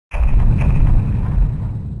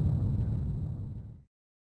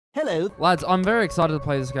Hello. Lads, I'm very excited to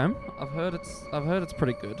play this game. I've heard it's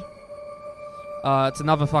pretty good. It's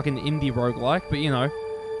another fucking indie roguelike, but you know,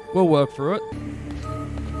 we'll work through it.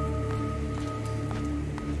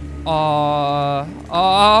 I'm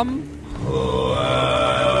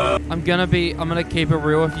gonna keep it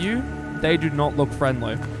real with you. They do not look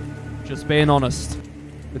friendly. Just being honest.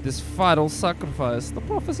 With this vital sacrifice, the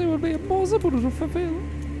prophecy would be impossible to fulfill.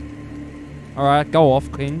 Alright, go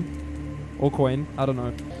off, king. Or queen, I don't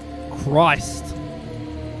know. Christ.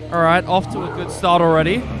 Alright, off to a good start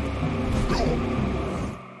already.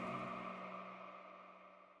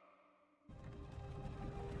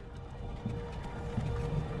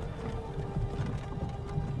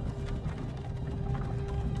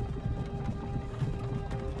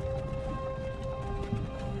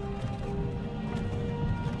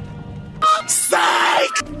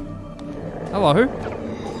 Hello.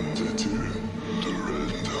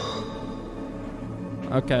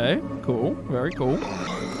 Okay, cool. Very cool.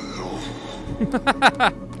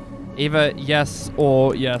 Either yes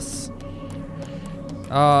or yes.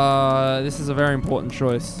 This is a very important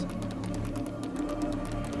choice.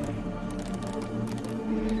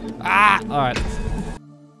 Ah! Alright.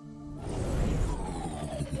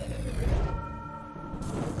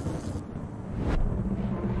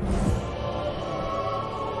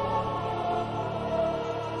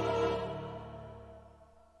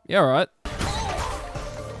 Yeah, right.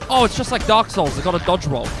 Oh, it's just like Dark Souls. It got a dodge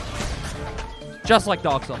roll. Just like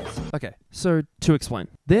Dark Souls. Okay, so to explain.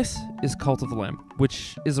 This is Cult of the Lamb,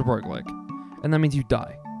 which is a roguelike. And that means you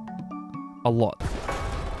die. A lot.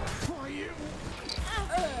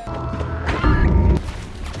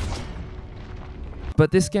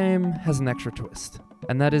 But this game has an extra twist.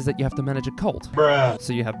 And that is that you have to manage a cult. Bruh.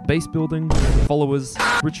 So you have base building, followers,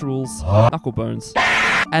 rituals, knuckle bones,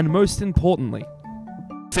 and most importantly,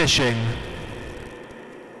 fishing.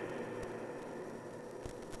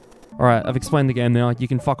 Alright, I've explained the game now. You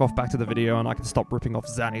can fuck off back to the video and I can stop ripping off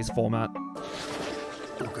Zanny's format.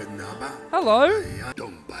 Hello?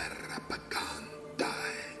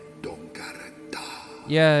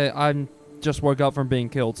 Yeah, I just woke up from being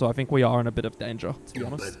killed, so I think we are in a bit of danger, to be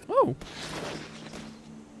honest. Oh.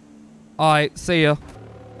 Alright, see ya.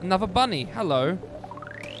 Another bunny. Hello.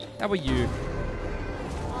 How are you?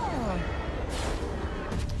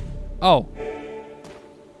 Oh.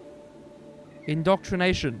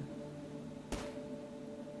 Indoctrination.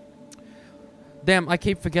 Damn, I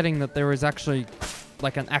keep forgetting that there is actually,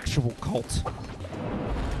 like, an actual cult.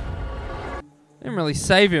 Didn't really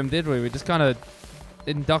save him, did we? We just kind of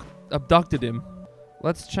abducted him.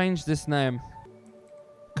 Let's change this name.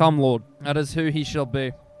 Come Lord. That is who he shall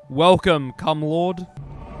be. Welcome, Come Lord.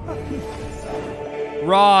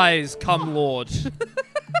 Rise, Come Lord.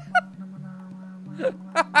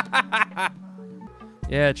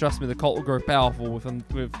 Yeah, trust me, the cult will grow powerful with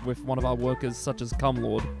one of our workers, such as Come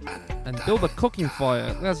Lord. And build a cooking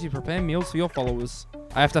fire as you prepare meals for your followers.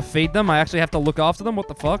 I have to feed them? I actually have to look after them? What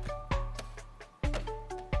the fuck?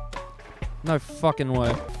 No fucking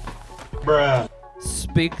way. Bruh.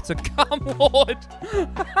 Speak to Come Lord.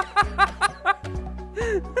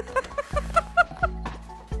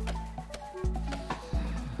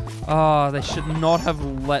 Oh, they should not have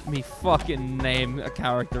let me fucking name a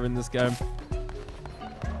character in this game.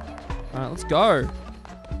 Alright, let's go.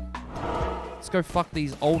 Let's go fuck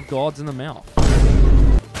these old gods in the mouth.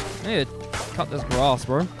 I need to cut this grass,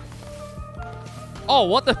 bro. Oh,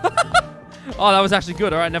 what the? Oh, that was actually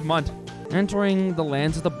good. Alright, never mind. Entering the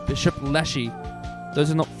lands of the Bishop Leshy. Those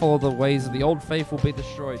who not follow the ways of the old faith will be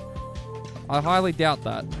destroyed. I highly doubt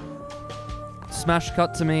that. Smash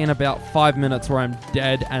cut to me in about 5 minutes where I'm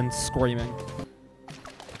dead and screaming.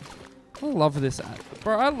 I love this ad.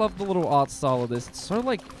 Bro, I love the little art style of this. It's so,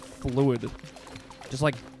 like, fluid. Just,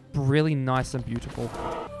 like, really nice and beautiful.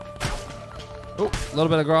 Oh, a little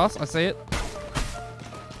bit of grass. I see it.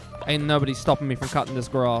 Ain't nobody stopping me from cutting this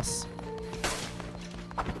grass.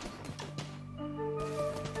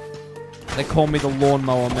 They call me the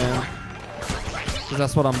lawnmower man. Because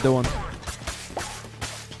that's what I'm doing.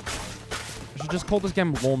 I should just call this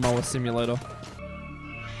game Lawnmower Simulator.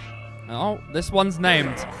 Oh, this one's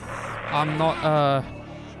named. I'm not, I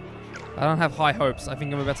don't have high hopes. I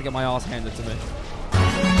think I'm about to get my ass handed to me.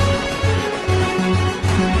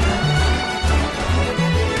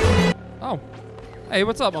 Oh. Hey,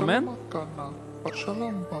 what's up, my man?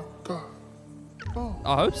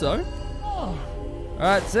 I hope so.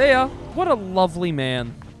 Alright, see ya. What a lovely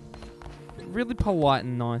man. Really polite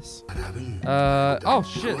and nice. Oh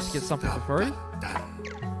shit, let's get something for free.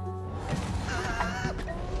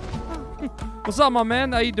 What's up, my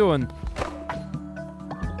man? How you doing?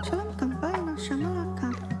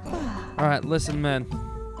 Alright, listen, man.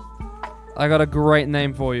 I got a great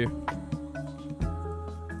name for you.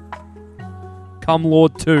 Cum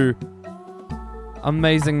Lord 2.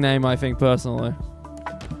 Amazing name, I think, personally.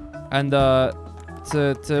 And,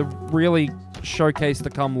 to really showcase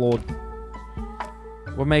the Cum Lord,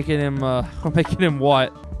 we're making him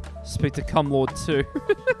white. Speak to Cum Lord 2.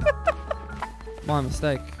 My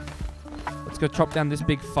mistake. Let's go chop down this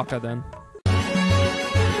big fucker, then.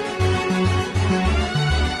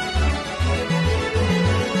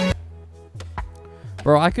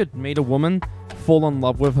 Bro, I could meet a woman, fall in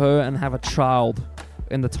love with her, and have a child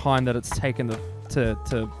in the time that it's taken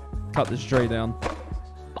to cut this tree down.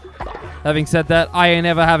 Having said that, I ain't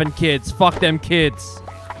ever having kids. Fuck them kids.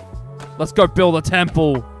 Let's go build a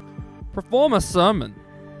temple. Perform a sermon.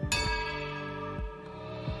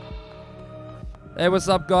 Hey, what's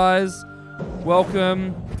up, guys?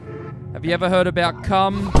 Welcome. Have you ever heard about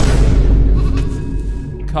cum?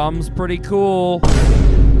 Cum's pretty cool.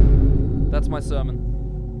 That's my sermon.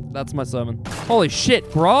 That's my sermon. Holy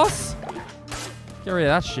shit, grass? Get rid of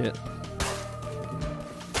that shit.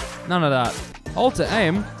 None of that. Hold to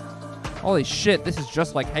aim. Holy shit, this is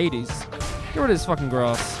just like Hades. Get rid of this fucking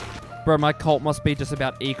grass. Bro, my cult must be just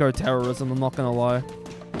about eco-terrorism, I'm not gonna lie.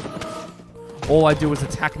 All I do is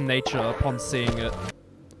attack nature upon seeing it.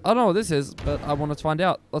 I don't know what this is, but I want to find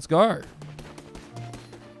out. Let's go.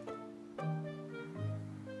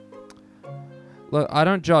 Look, I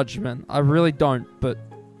don't judge, man. I really don't, but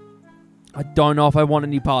I don't know if I want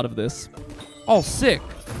any part of this. Oh, sick.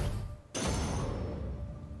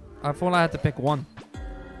 I thought I had to pick one.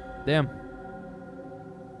 Damn.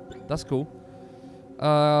 That's cool.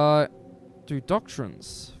 Do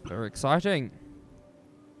doctrines. Very exciting.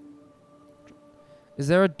 Is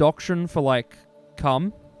there a doctrine for, like,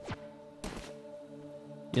 cum?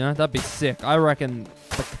 You know, that'd be sick. I reckon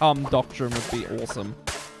the cum doctrine would be awesome.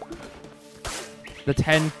 The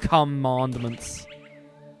 10 commandments.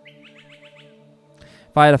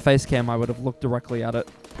 If I had a face cam, I would have looked directly at it.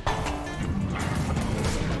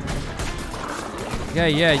 Yeah,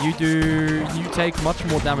 you take much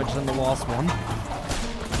more damage than the last one.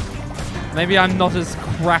 Maybe I'm not as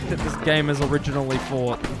cracked at this game as originally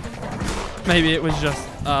thought. Maybe it was just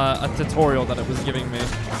a tutorial that it was giving me.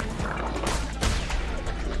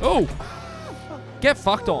 Oh! Get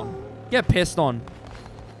fucked on. Get pissed on.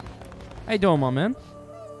 How you doing, my man?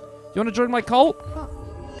 You want to join my cult?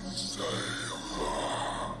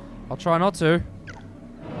 I'll try not to.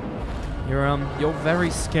 You're very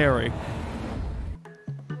scary.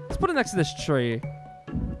 Let's put it next to this tree.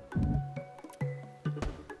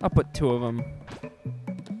 I'll put 2 of them.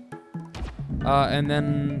 And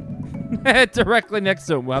then directly next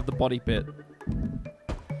to him, we'll have the body pit.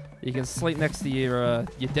 You can sleep next to your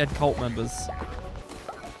dead cult members.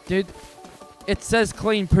 Dude, it says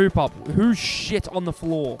clean poop up. Who shit on the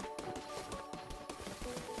floor?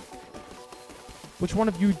 Which one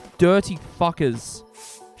of you dirty fuckers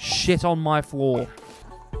shit on my floor?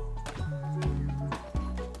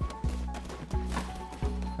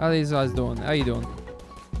 How are these guys doing? How you doing?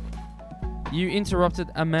 You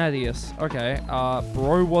interrupted Amadeus. Okay,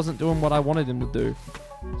 bro wasn't doing what I wanted him to do.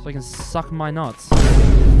 So he can suck my nuts.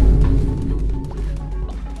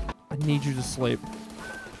 I need you to sleep.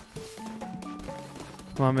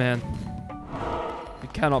 Come on, man. You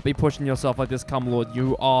cannot be pushing yourself like this, cum lord.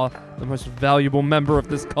 You are the most valuable member of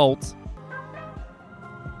this cult.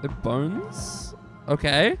 The bones?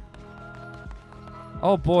 Okay.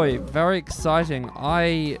 Oh boy, very exciting.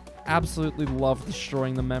 I absolutely love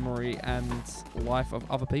destroying the memory and life of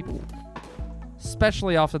other people.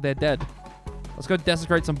 Especially after they're dead. Let's go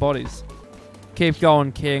desecrate some bodies. Keep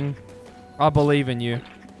going, King. I believe in you.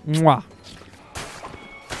 Mwah.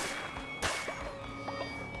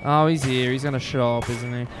 Oh, he's here. He's gonna show up,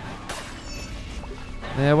 isn't he?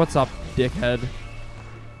 Yeah, what's up, dickhead?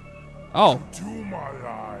 Oh.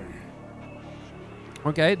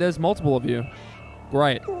 Okay, there's multiple of you.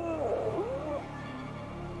 Great.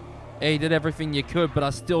 Hey, you did everything you could, but I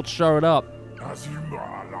still showed up.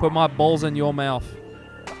 Put my balls in your mouth.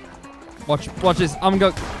 Watch this. I'm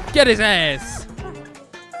gonna get his ass.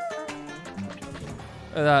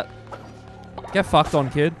 Look at that. Get fucked on,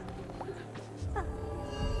 kid.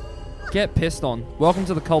 Get pissed on. Welcome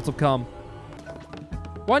to the cult of cum.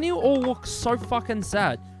 Why do you all look so fucking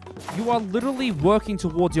sad? You are literally working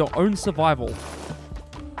towards your own survival.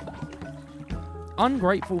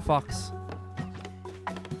 Ungrateful fucks.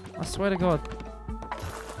 I swear to God.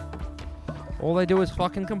 All they do is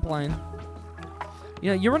fucking complain. You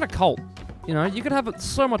know, you're in a cult. You know, you could have it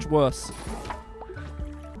so much worse.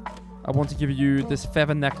 I want to give you this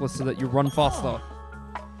feather necklace so that you run faster.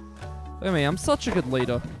 Look at me, I'm such a good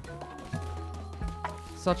leader.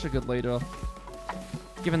 Such a good leader.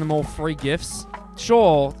 Giving them all free gifts.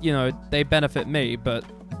 Sure, you know, they benefit me, but,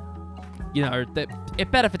 you know,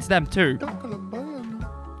 it benefits them too.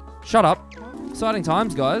 Shut up. Exciting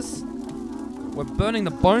times, guys. We're burning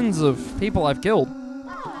the bones of people I've killed.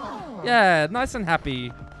 Yeah, nice and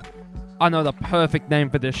happy. I know the perfect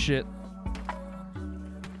name for this shit.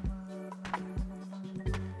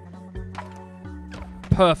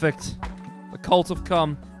 Perfect. The Cult of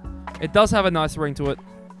Cum. It does have a nice ring to it.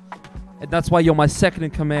 And that's why you're my second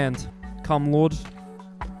in command, Cum Lord.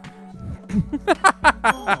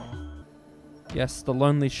 Yes, the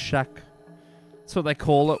Lonely Shack. That's what they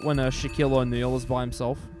call it when Shaquille O'Neal is by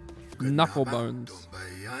himself. Knucklebones.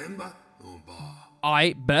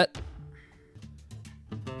 I bet.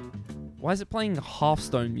 Why is it playing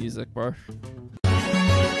Hearthstone music, bro?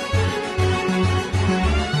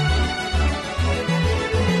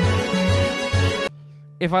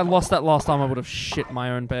 If I lost that last time, I would have shit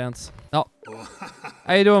my own pants. Oh.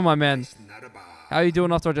 How you doing, my man? How you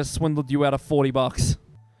doing after I just swindled you out of 40 bucks?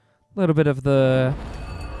 A little bit of the...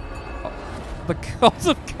 the Cult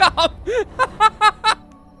of Cum.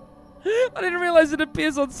 I didn't realize it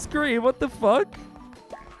appears on screen. What the fuck?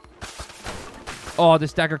 Oh,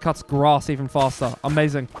 this dagger cuts grass even faster.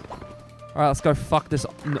 Amazing. Alright, let's go fuck this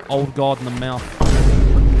old god in the mouth.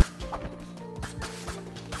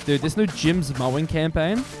 Dude, this new Jim's Mowing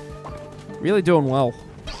campaign, really doing well.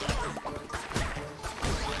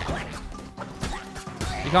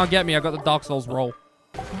 You can't get me, I got the Dark Souls roll.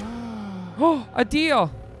 Oh, a deer!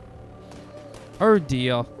 Oh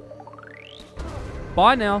dear.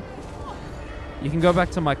 Bye now. You can go back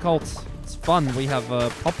to my cult. It's fun. We have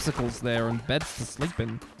popsicles there and beds to sleep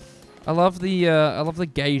in. I love the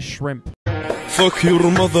gay shrimp. Fuck your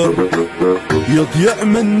mother. يضيع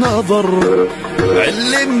من نظر.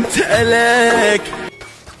 علمت عليك.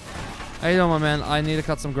 How you doing, my man? I need to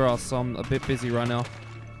cut some grass, so I'm a bit busy right now.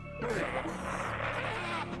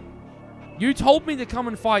 You told me to come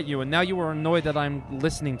and fight you, and now you are annoyed that I'm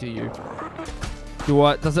listening to you.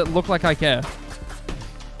 Does it look like I care?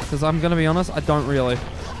 Because I'm gonna be honest, I don't really.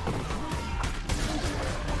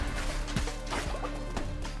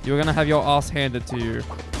 You're gonna have your ass handed to you.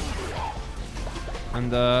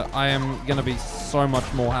 And I am gonna be so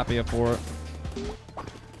much more happier for it.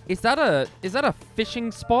 Is that a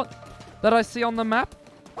fishing spot that I see on the map?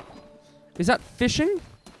 Is that fishing?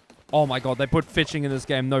 Oh my god, they put fishing in this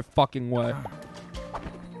game. No fucking way.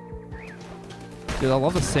 Dude, I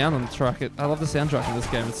love the sound on the track. I love the soundtrack in this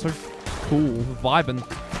game. It's so cool, vibing.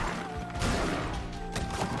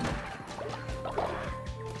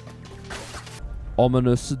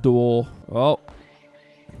 Ominous door. Oh,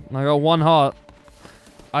 I got one heart.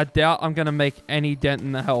 I doubt I'm gonna make any dent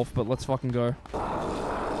in the health, but let's fucking go.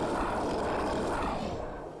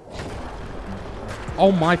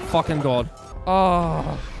 Oh my fucking god.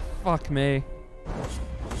 Oh, fuck me.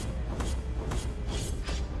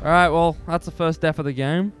 Alright, well, that's the first death of the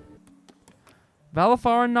game.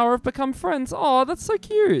 Valafar and Noah have become friends. Oh, that's so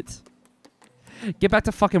cute. Get back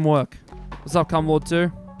to fucking work. What's up, Cum Lord 2?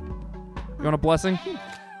 You want a blessing?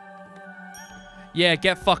 Yeah,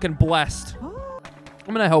 get fucking blessed.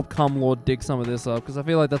 I'm gonna help Cum Lord dig some of this up, because I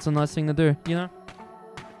feel like that's a nice thing to do, you know?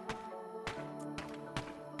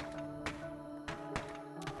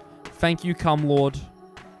 Thank you, Cum Lord.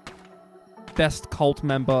 Best cult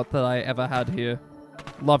member that I ever had here.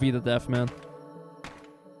 Love you to death, man.